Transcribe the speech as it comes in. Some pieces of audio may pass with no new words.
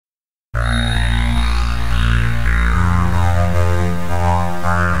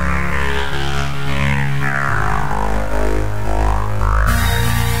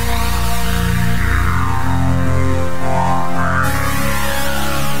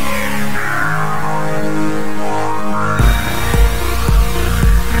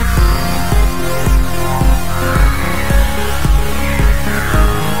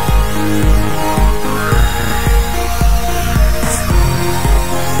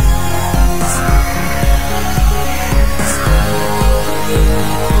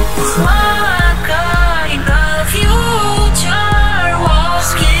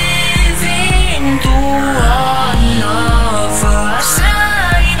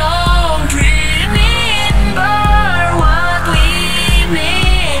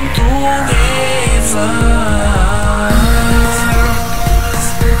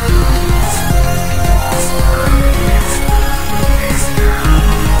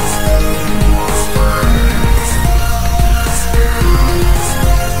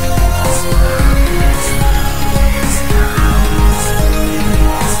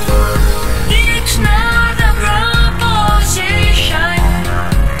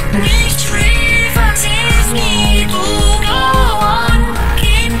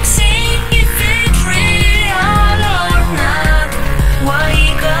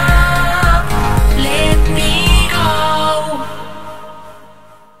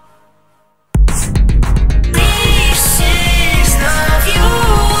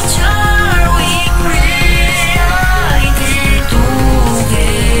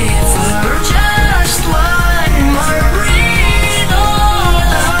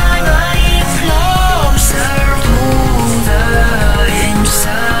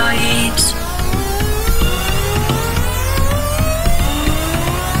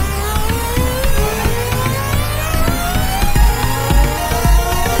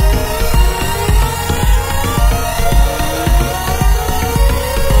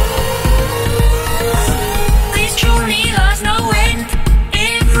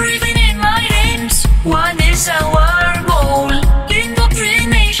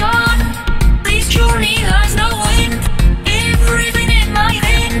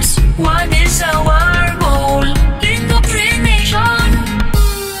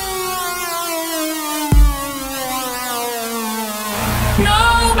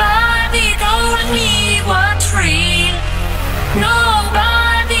Nobody told me what's real.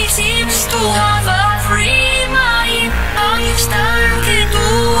 Nobody seems to have a free mind. I've started to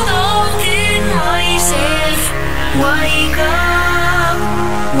doubt in myself. Wake up,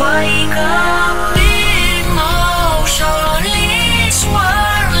 emotionless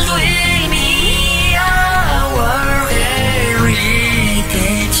world will be our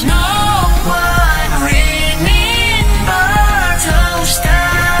heritage. No one remembers how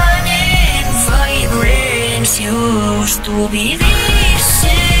stunning vibrance used to be. This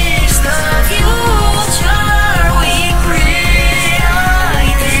is the future we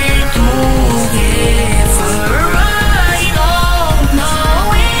created together. I don't know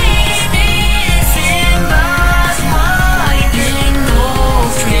anything but my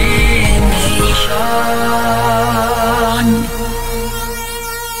indoctrination.